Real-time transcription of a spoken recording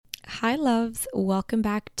Hi, loves. Welcome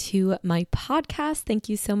back to my podcast. Thank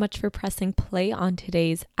you so much for pressing play on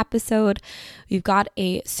today's episode. We've got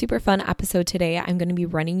a super fun episode today. I'm going to be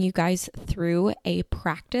running you guys through a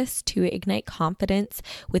practice to ignite confidence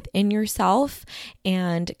within yourself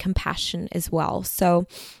and compassion as well. So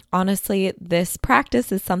honestly, this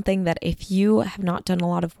practice is something that if you have not done a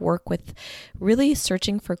lot of work with really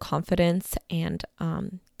searching for confidence and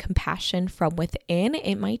compassion from within,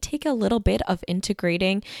 it might take a little bit of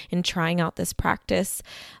integrating and trying out this practice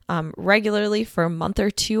regularly for a month or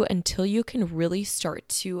two until you can really start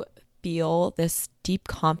to feel this deep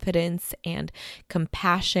confidence and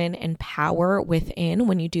compassion and power within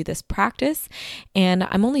when you do this practice. And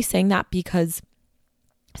I'm only saying that because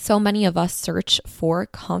so many of us search for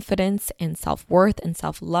confidence and self-worth and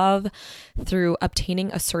self-love through obtaining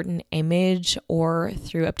a certain image or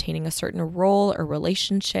through obtaining a certain role or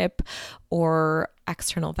relationship or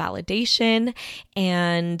external validation.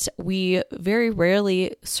 And we very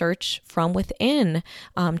rarely search from within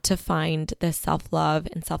to find this self-love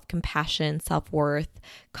and self-compassion, self-worth,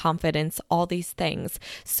 confidence, all these things.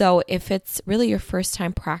 So if it's really your first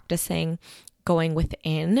time practicing going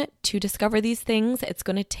within to discover these things, it's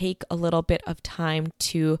going to take a little bit of time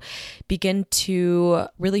to begin to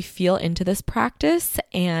really feel into this practice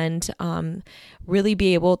and really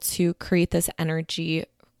be able to create this energy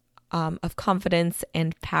of confidence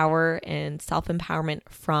and power and self-empowerment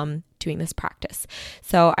from doing this practice.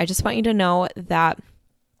 So I just want you to know that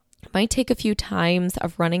it might take a few times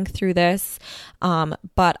of running through this,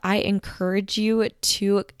 but I encourage you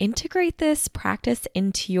to integrate this practice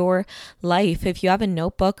into your life. If you have a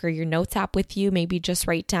notebook or your notes app with you, maybe just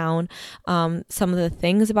write down some of the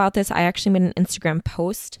things about this. I actually made an Instagram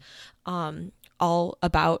post all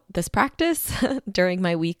about this practice during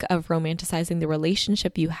my week of romanticizing the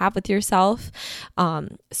relationship you have with yourself.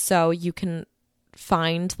 So you can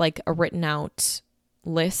find like a written out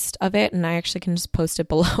list of it, and I actually can just post it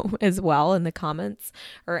below as well in the comments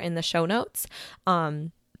or in the show notes.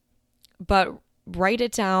 But write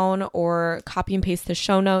it down or copy and paste the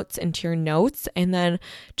show notes into your notes, and then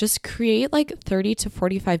just create like 30 to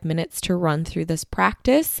 45 minutes to run through this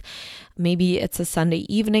practice. Maybe it's a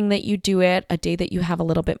Sunday evening that you do it, a day that you have a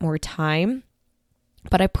little bit more time.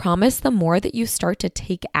 But I promise the more that you start to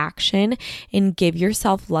take action and give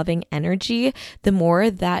yourself loving energy, the more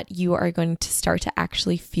that you are going to start to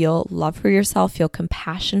actually feel love for yourself, feel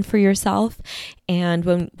compassion for yourself. And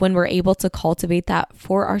when we're able to cultivate that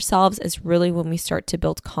for ourselves is really when we start to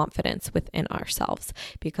build confidence within ourselves,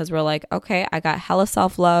 because we're like, okay, I got hella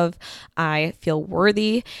self-love, I feel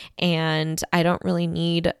worthy, and I don't really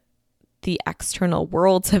need the external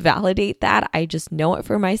world to validate that. I just know it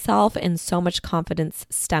for myself, and so much confidence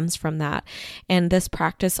stems from that. And this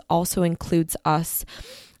practice also includes us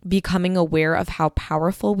becoming aware of how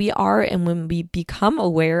powerful we are. And when we become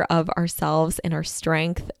aware of ourselves and our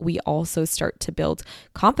strength, we also start to build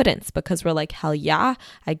confidence, because we're like, hell yeah,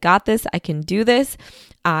 I got this. I can do this.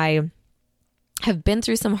 I have been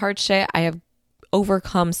through some hard shit. I have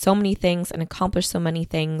overcome so many things and accomplished so many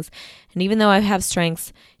things. And even though I have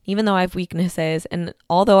strengths, even though I have weaknesses, and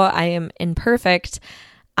although I am imperfect,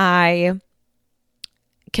 I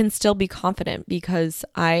can still be confident because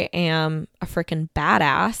I am a freaking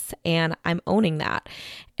badass and I'm owning that.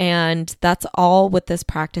 And that's all what this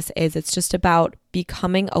practice is. It's just about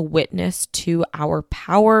becoming a witness to our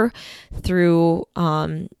power through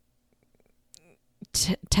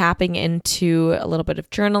tapping into a little bit of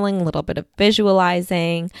journaling, a little bit of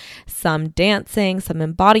visualizing, some dancing, some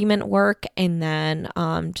embodiment work, and then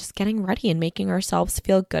just getting ready and making ourselves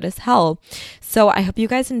feel good as hell. So I hope you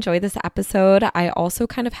guys enjoy this episode. I also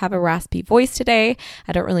kind of have a raspy voice today.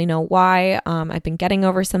 I don't really know why. I've been getting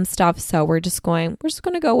over some stuff, so we're just going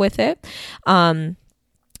to go with it.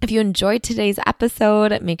 If you enjoyed today's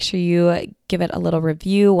episode, make sure you give it a little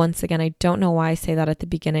review. Once again, I don't know why I say that at the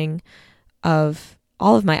beginning of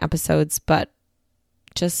all of my episodes, but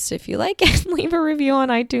just if you like it, leave a review on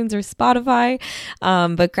iTunes or Spotify.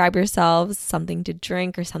 But grab yourselves something to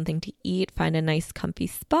drink or something to eat, find a nice comfy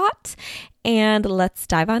spot, and let's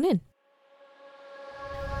dive on in.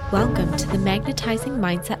 Welcome to the Magnetizing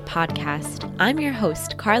Mindset Podcast. I'm your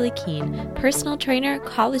host, Carly Keene, personal trainer,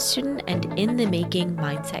 college student, and in the making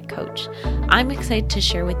mindset coach. I'm excited to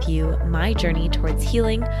share with you my journey towards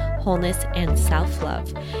healing, wholeness, and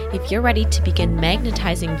self-love. If you're ready to begin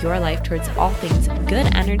magnetizing your life towards all things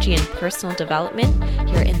good energy and personal development,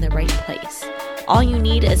 you're in the right place. All you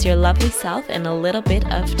need is your lovely self and a little bit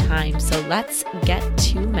of time. So let's get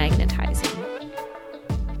to magnetizing.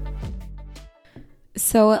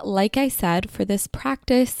 So, like I said, for this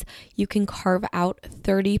practice, you can carve out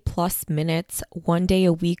 30 plus minutes one day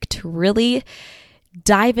a week to really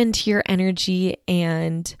dive into your energy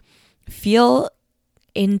and feel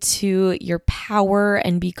into your power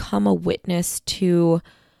and become a witness to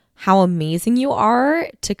how amazing you are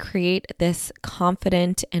to create this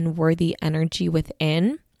confident and worthy energy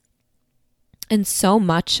within. And so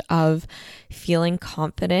much of feeling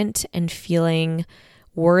confident and feeling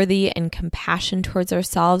worthy and compassion towards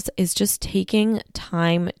ourselves is just taking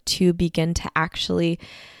time to begin to actually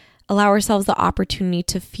allow ourselves the opportunity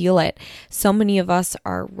to feel it. So many of us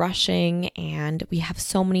are rushing and we have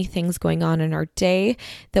so many things going on in our day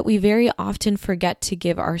that we very often forget to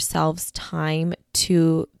give ourselves time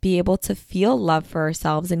to be able to feel love for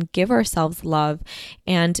ourselves and give ourselves love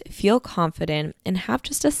and feel confident and have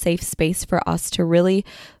just a safe space for us to really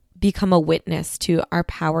become a witness to our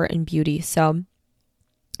power and beauty. So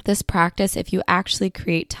this practice, if you actually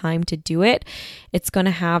create time to do it, it's going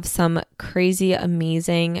to have some crazy,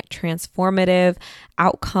 amazing, transformative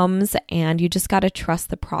outcomes. And you just got to trust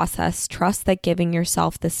the process. Trust that giving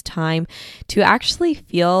yourself this time to actually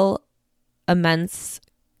feel immense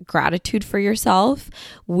gratitude for yourself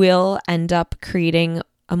will end up creating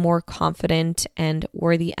a more confident and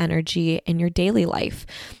worthy energy in your daily life.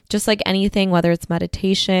 Just like anything, whether it's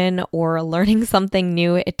meditation or learning something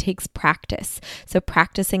new, it takes practice. So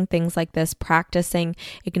practicing things like this, practicing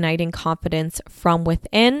igniting confidence from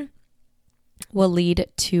within will lead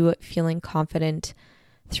to feeling confident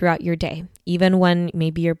throughout your day. Even when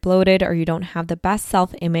maybe you're bloated or you don't have the best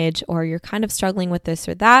self-image or you're kind of struggling with this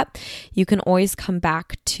or that, you can always come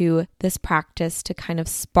back to this practice to kind of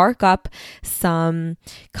spark up some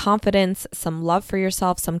confidence, some love for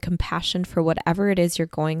yourself, some compassion for whatever it is you're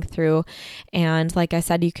going through. And like I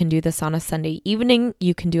said, you can do this on a Sunday evening.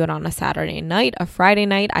 You can do it on a Saturday night, a Friday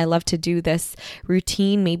night. I love to do this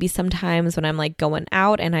routine maybe sometimes when I'm like going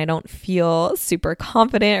out and I don't feel super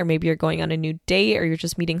confident, or maybe you're going on a new date or you're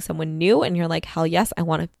just meeting someone new and you're like, hell yes, I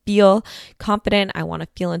want to feel confident. I want to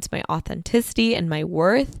feel into my authenticity and my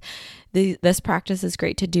worth. This practice is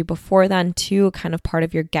great to do before then too, kind of part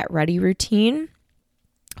of your get ready routine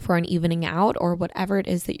for an evening out or whatever it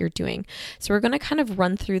is that you're doing. So we're going to kind of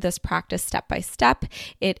run through this practice step by step.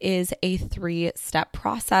 It is a 3-step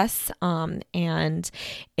process and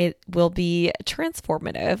it will be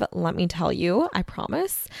transformative. Let me tell you, I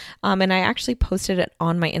promise. And I actually posted it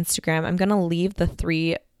on my Instagram. I'm going to leave the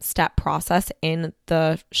 3-step process in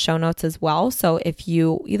the show notes as well. So if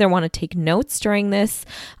you either want to take notes during this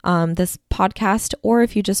podcast, or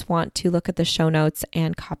if you just want to look at the show notes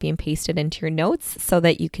and copy and paste it into your notes so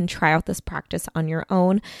that you can try out this practice on your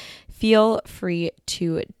own, feel free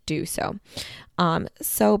to do so.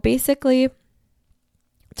 So basically,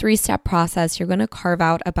 3-step process, you're going to carve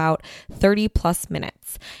out about 30 plus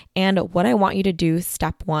minutes. And what I want you to do,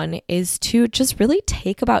 step 1, is to just really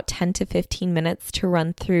take about 10 to 15 minutes to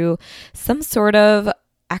run through some sort of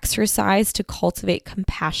exercise to cultivate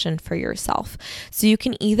compassion for yourself. So you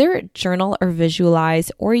can either journal or visualize,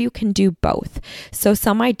 or you can do both. So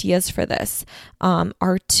some ideas for this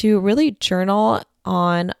are to really journal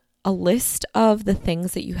on a list of the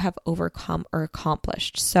things that you have overcome or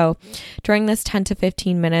accomplished. So during this 10 to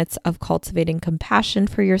 15 minutes of cultivating compassion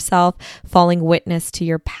for yourself, falling witness to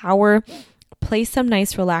your power, play some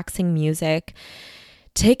nice relaxing music.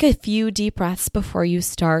 Take a few deep breaths before you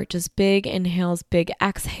start, just big inhales, big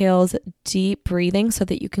exhales, deep breathing so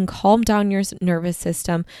that you can calm down your nervous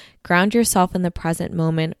system, ground yourself in the present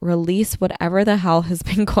moment, release whatever the hell has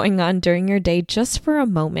been going on during your day just for a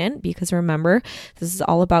moment, because remember, this is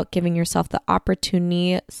all about giving yourself the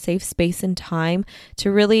opportunity, safe space and time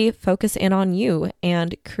to really focus in on you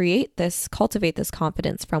and cultivate this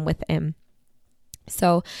confidence from within.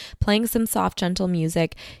 So playing some soft, gentle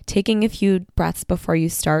music, taking a few breaths before you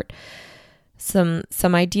start. Some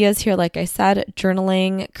ideas here, like I said,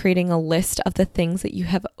 journaling, creating a list of the things that you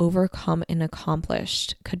have overcome and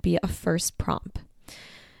accomplished could be a first prompt.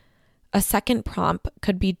 A second prompt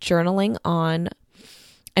could be journaling on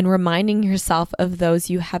and reminding yourself of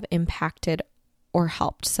those you have impacted or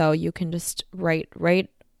helped. So you can just write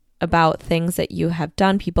about things that you have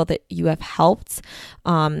done, people that you have helped.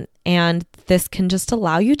 And this can just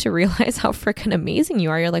allow you to realize how freaking amazing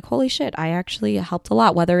you are. You're like, holy shit, I actually helped a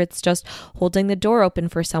lot. Whether it's just holding the door open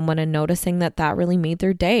for someone and noticing that really made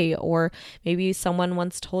their day, or maybe someone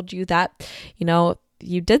once told you that,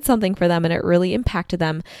 you did something for them and it really impacted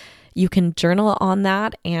them. You can journal on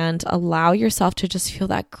that and allow yourself to just feel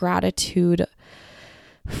that gratitude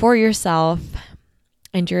for yourself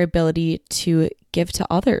and your ability to give to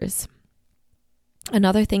others.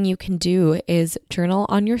 Another thing you can do is journal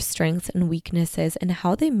on your strengths and weaknesses and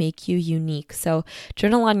how they make you unique. So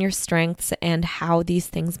journal on your strengths and how these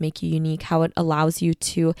things make you unique, how it allows you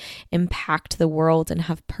to impact the world and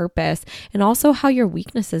have purpose, and also how your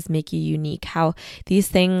weaknesses make you unique, how these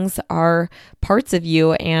things are parts of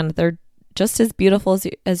you and they're just as beautiful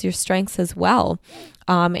as your strengths as well,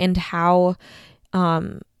 and how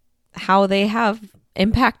they have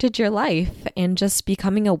impacted your life, and just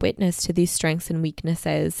becoming a witness to these strengths and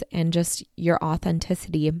weaknesses and just your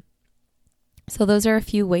authenticity. So those are a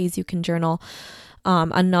few ways you can journal.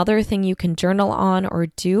 Another thing you can journal on or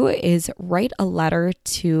do is write a letter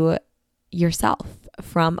to yourself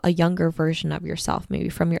from a younger version of yourself, maybe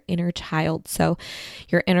from your inner child. So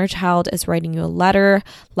your inner child is writing you a letter,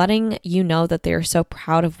 letting you know that they are so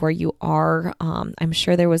proud of where you are. I'm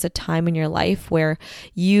sure there was a time in your life where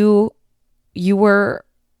you were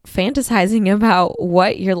fantasizing about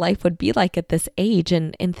what your life would be like at this age,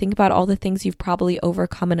 and think about all the things you've probably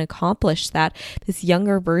overcome and accomplished that this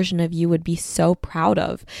younger version of you would be so proud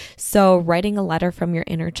of. So writing a letter from your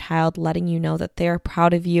inner child, letting you know that they're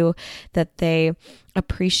proud of you, that they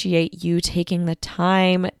appreciate you taking the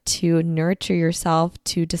time to nurture yourself,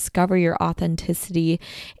 to discover your authenticity,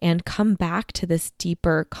 and come back to this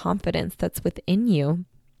deeper confidence that's within you.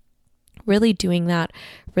 Really doing that,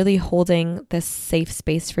 really holding this safe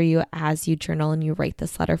space for you as you journal and you write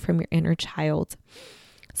this letter from your inner child.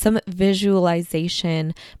 Some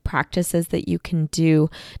visualization practices that you can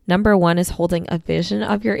do. Number one is holding a vision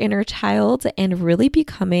of your inner child and really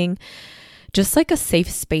becoming just like a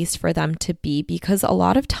safe space for them to be, because a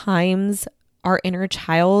lot of times our inner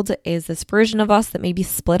child is this version of us that maybe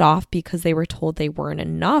split off because they were told they weren't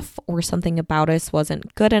enough, or something about us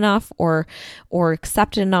wasn't good enough or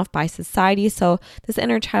accepted enough by society. So this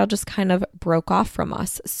inner child just kind of broke off from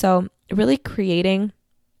us. So really creating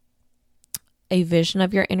a vision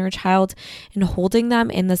of your inner child and holding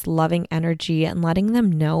them in this loving energy and letting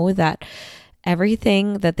them know that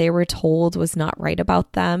everything that they were told was not right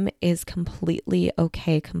about them is completely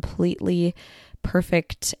okay, completely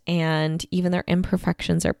perfect, and even their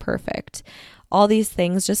imperfections are perfect. All these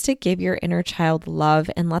things just to give your inner child love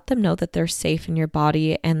and let them know that they're safe in your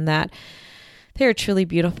body and that they're truly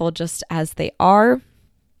beautiful just as they are,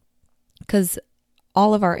 because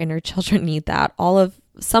all of our inner children need that.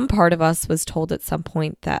 Some part of us was told at some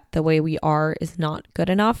point that the way we are is not good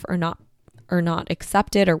enough or not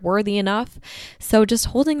accepted or worthy enough. So just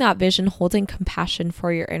holding that vision, holding compassion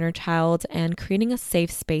for your inner child, and creating a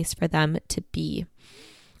safe space for them to be.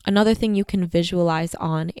 Another thing you can visualize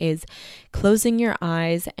on is closing your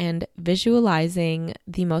eyes and visualizing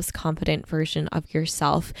the most confident version of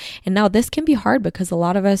yourself. And now this can be hard because a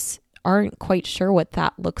lot of us aren't quite sure what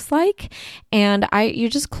that looks like. And you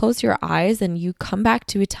just close your eyes and you come back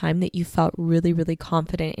to a time that you felt really, really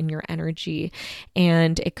confident in your energy.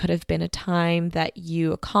 And it could have been a time that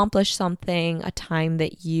you accomplished something, a time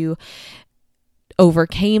that you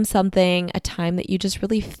overcame something, a time that you just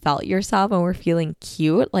really felt yourself and were feeling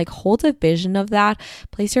cute. Like hold a vision of that,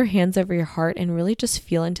 place your hands over your heart and really just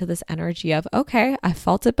feel into this energy of, okay, I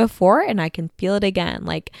felt it before and I can feel it again.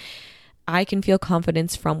 Like I can feel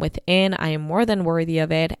confidence from within. I am more than worthy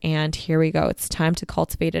of it. And here we go. It's time to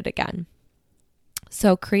cultivate it again.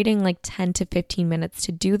 So creating like 10 to 15 minutes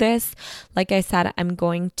to do this. Like I said, I'm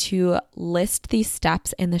going to list these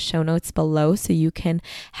steps in the show notes below so you can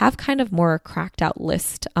have kind of more cracked out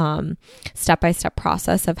list, step-by-step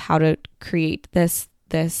process of how to create this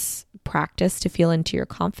practice to feel into your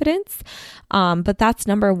confidence. But that's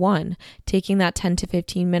number one, taking that 10 to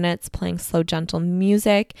 15 minutes, playing slow, gentle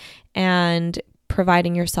music, and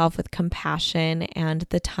providing yourself with compassion and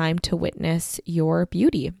the time to witness your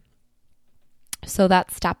beauty. So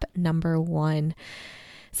that's step number one.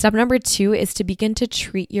 Step number two is to begin to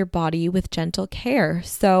treat your body with gentle care.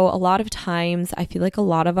 So a lot of times I feel like a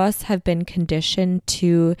lot of us have been conditioned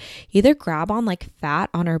to either grab on like fat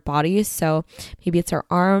on our bodies. So maybe it's our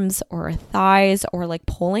arms or our thighs, or like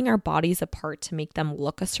pulling our bodies apart to make them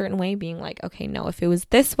look a certain way, being like, okay, no, if it was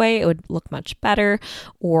this way, it would look much better,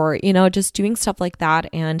 or, just doing stuff like that.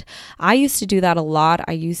 And I used to do that a lot.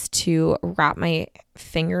 I used to wrap my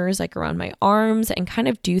fingers like around my arms and kind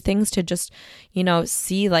of do things to just,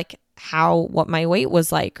 see like what my weight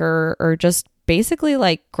was like, or just basically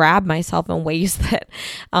like grab myself in ways that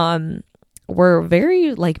were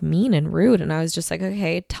very like mean and rude. And I was just like,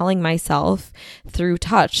 okay, telling myself through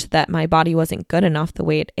touch that my body wasn't good enough the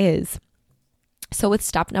way it is. So with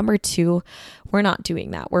step number two, we're not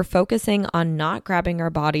doing that. We're focusing on not grabbing our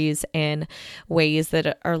bodies in ways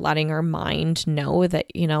that are letting our mind know that,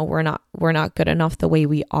 we're not good enough the way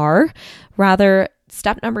we are. Rather,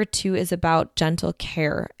 step number 2 is about gentle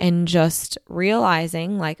care and just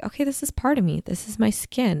realizing like, okay, this is part of me. This is my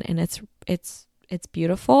skin, and it's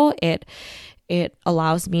beautiful. It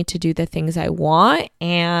allows me to do the things I want,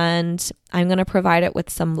 and I'm going to provide it with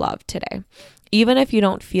some love today. Even if you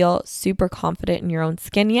don't feel super confident in your own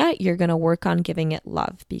skin yet, you're going to work on giving it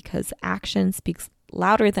love, because action speaks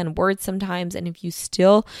louder than words sometimes. And if you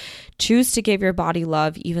still choose to give your body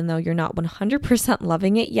love, even though you're not 100%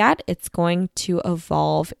 loving it yet, it's going to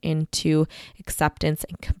evolve into acceptance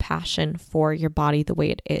and compassion for your body the way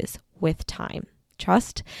it is with time.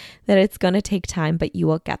 Trust that it's going to take time, but you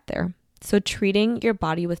will get there. So treating your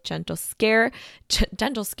body with gentle care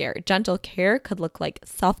could look like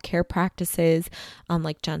self-care practices,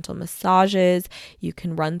 like gentle massages. You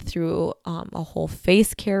can run through a whole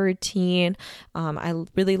face care routine. I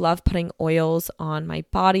really love putting oils on my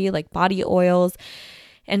body, like body oils,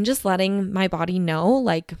 and just letting my body know,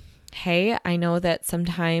 like, hey, I know that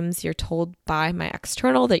sometimes you're told by my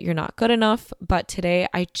external that you're not good enough, but today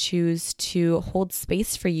I choose to hold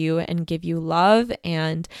space for you and give you love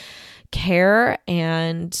and care,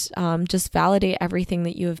 and just validate everything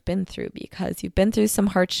that you have been through, because you've been through some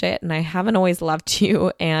hard shit and I haven't always loved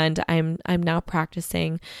you, and I'm now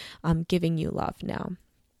practicing giving you love now.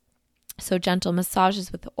 So gentle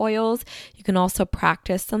massages with oils. You can also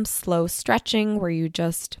practice some slow stretching where you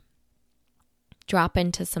just drop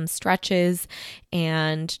into some stretches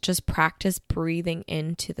and just practice breathing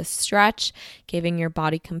into the stretch, giving your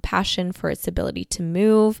body compassion for its ability to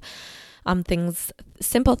move.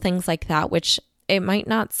 Simple things like that, which it might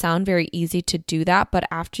not sound very easy to do that, but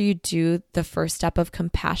after you do the first step of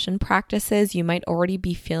compassion practices, you might already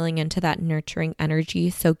be feeling into that nurturing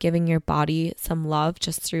energy. So giving your body some love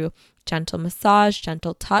just through gentle massage,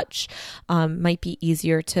 gentle touch, might be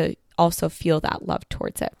easier to also feel that love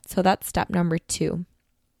towards it. So that's step number 2.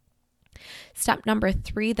 Step number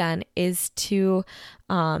 3 then is to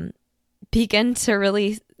begin to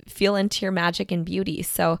really feel into your magic and beauty.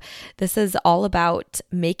 So this is all about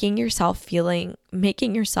making yourself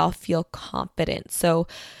feel confident. So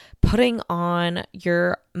putting on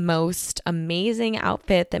your most amazing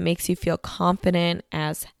outfit that makes you feel confident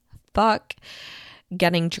as fuck,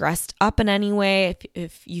 getting dressed up in any way.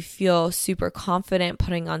 If you feel super confident,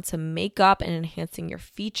 putting on some makeup and enhancing your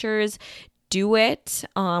features, do it.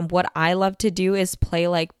 What I love to do is play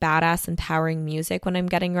like badass empowering music when I'm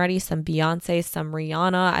getting ready. Some Beyonce, some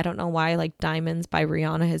Rihanna. I don't know why like Diamonds by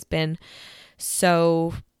Rihanna has been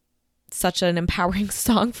such an empowering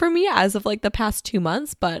song for me as of like the past 2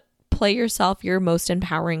 months, but play yourself your most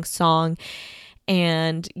empowering song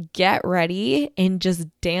and get ready and just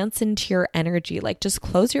dance into your energy. Like just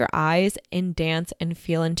close your eyes and dance and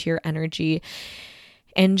feel into your energy,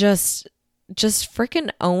 and just freaking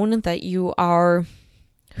own that you are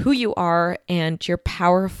who you are and you're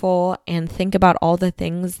powerful, and think about all the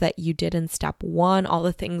things that you did in step 1, all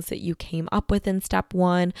the things that you came up with in step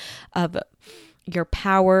 1 of your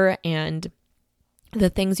power, and the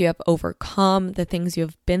things you have overcome, the things you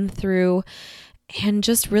have been through. And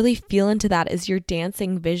just really feel into that as you're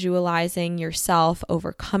dancing, visualizing yourself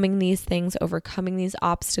overcoming these things, overcoming these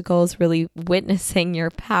obstacles, really witnessing your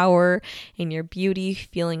power and your beauty,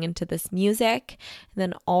 feeling into this music. And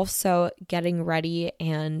then also getting ready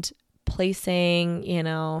and placing,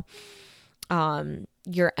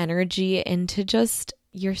 your energy into just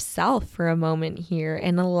yourself for a moment here,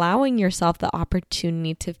 and allowing yourself the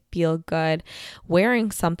opportunity to feel good,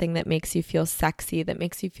 wearing something that makes you feel sexy, that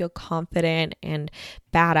makes you feel confident and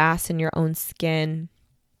badass in your own skin,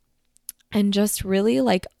 and just really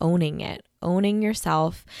like owning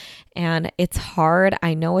yourself. And it's hard.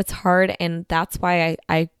 I know it's hard. And that's why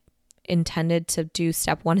I intended to do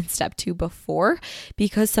step 1 and step 2 before,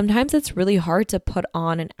 because sometimes it's really hard to put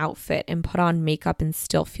on an outfit and put on makeup and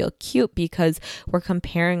still feel cute, because we're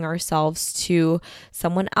comparing ourselves to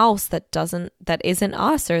someone else that isn't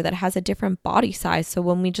us, or that has a different body size. So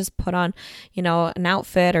when we just put on, an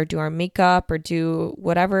outfit or do our makeup or do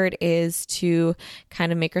whatever it is to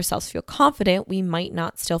kind of make ourselves feel confident, we might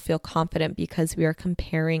not still feel confident because we are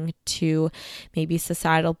comparing to maybe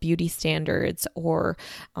societal beauty standards, or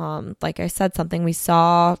like I said, something we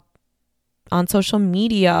saw on social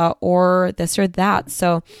media, or this or that.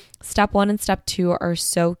 So step 1 and step 2 are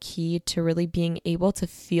so key to really being able to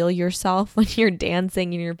feel yourself when you're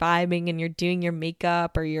dancing and you're vibing and you're doing your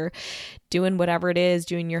makeup, or you're doing whatever it is,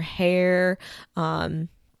 doing your hair,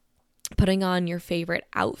 putting on your favorite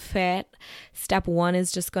outfit. Step 1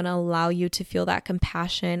 is just going to allow you to feel that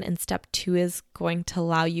compassion, and step 2 is going to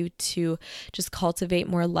allow you to just cultivate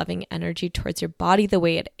more loving energy towards your body the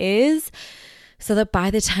way it is. so that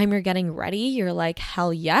by the time you're getting ready, you're like,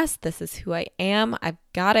 hell yes, this is who I am. I've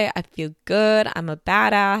got it. I feel good. I'm a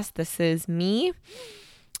badass. This is me.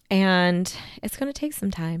 And it's going to take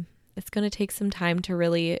some time. It's going to take some time to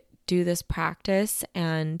really do this practice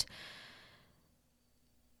and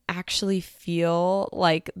actually feel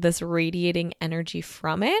like this radiating energy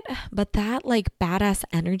from it. But that like badass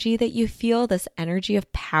energy that you feel, this energy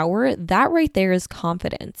of power, that right there is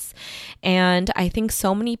confidence. And I think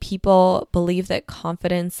so many people believe that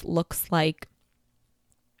confidence looks like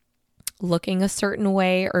looking a certain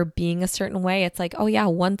way or being a certain way. It's like, oh yeah,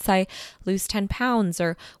 once I lose 10 pounds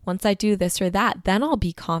or once I do this or that, then I'll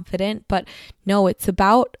be confident. But no, it's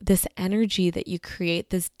about this energy that you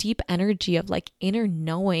create, this deep energy of like inner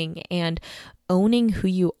knowing and owning who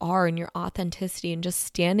you are and your authenticity and just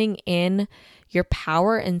standing in your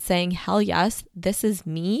power and saying, hell yes, this is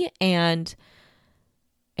me and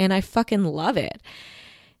I fucking love it.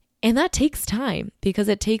 And that takes time, because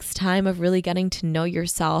it takes time of really getting to know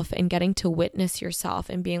yourself and getting to witness yourself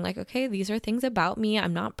and being like, okay, these are things about me.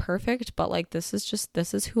 I'm not perfect, but like, this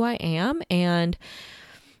is who I am. And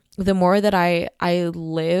the more that I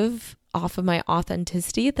live off of my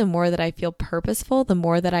authenticity, the more that I feel purposeful, the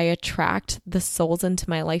more that I attract the souls into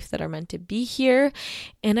my life that are meant to be here.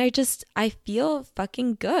 And I feel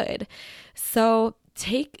fucking good. So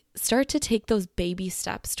start to take those baby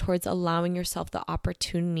steps towards allowing yourself the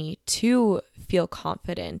opportunity to feel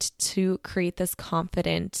confident, to create this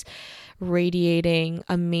confident, radiating,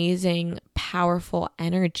 amazing, powerful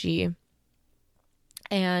energy.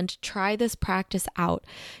 And try this practice out.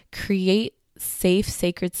 Create safe,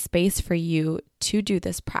 sacred space for you to do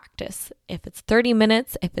this practice. If it's 30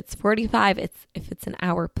 minutes, if it's 45, if it's an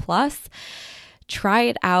hour plus, try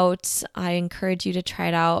it out. I encourage you to try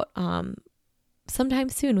it out sometime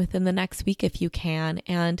soon, within the next week if you can,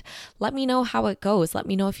 and let me know how it goes. Let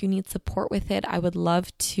me know if you need support with it. I would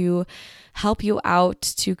love to help you out,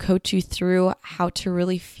 to coach you through how to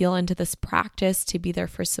really feel into this practice, to be there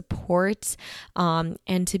for support,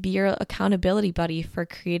 and to be your accountability buddy for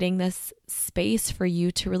creating this space for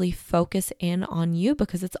you to really focus in on you,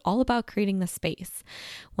 because it's all about creating the space.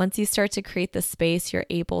 Once you start to create the space, you're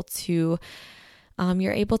able to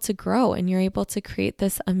grow and you're able to create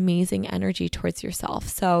this amazing energy towards yourself.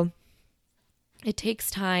 So it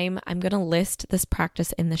takes time. I'm going to list this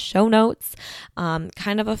practice in the show notes.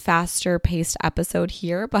 Kind of a faster paced episode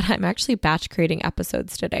here, but I'm actually batch creating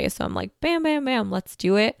episodes today. So I'm like, bam, bam, bam, let's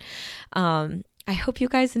do it. I hope you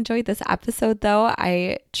guys enjoyed this episode though.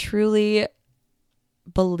 I truly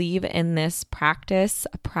believe in this practice,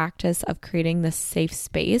 a practice of creating this safe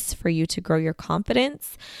space for you to grow your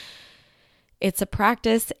confidence. It's a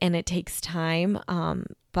practice and it takes time,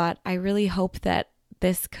 but I really hope that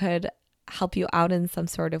this could help you out in some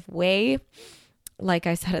sort of way. Like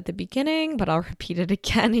I said at the beginning, but I'll repeat it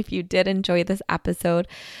again. If you did enjoy this episode,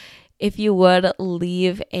 if you would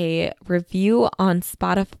leave a review on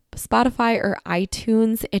Spotify or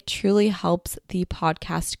iTunes, it truly helps the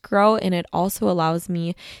podcast grow, and it also allows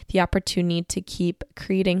me the opportunity to keep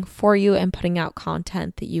creating for you and putting out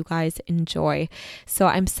content that you guys enjoy. So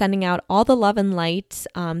I'm sending out all the love and light.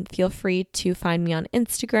 Feel free to find me on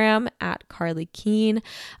Instagram at Carly Keene.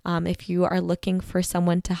 If you are looking for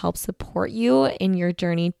someone to help support you in your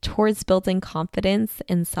journey towards building confidence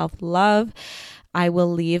and self-love, I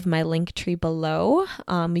will leave my link tree below.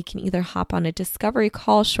 We can either hop on a discovery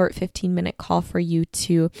call, short 15-minute call for you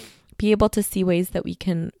to be able to see ways that we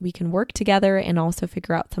can work together and also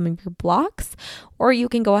figure out some of your blocks, or you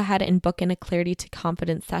can go ahead and book in a Clarity to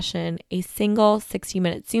Confidence session, a single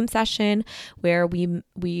 60-minute Zoom session where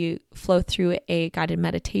we flow through a guided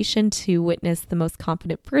meditation to witness the most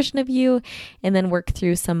confident version of you and then work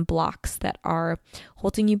through some blocks that are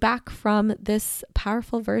holding you back from this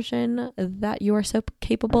powerful version that you are so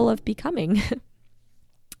capable of becoming.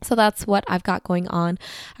 So that's what I've got going on.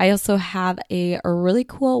 I also have a really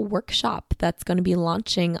cool workshop that's going to be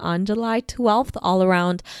launching on July 12th, all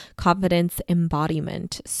around confidence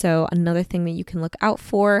embodiment. So another thing that you can look out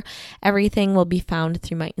for. Everything will be found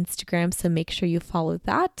through my Instagram, so make sure you follow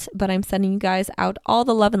that. But I'm sending you guys out all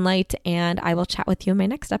the love and light, and I will chat with you in my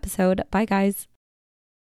next episode. Bye, guys.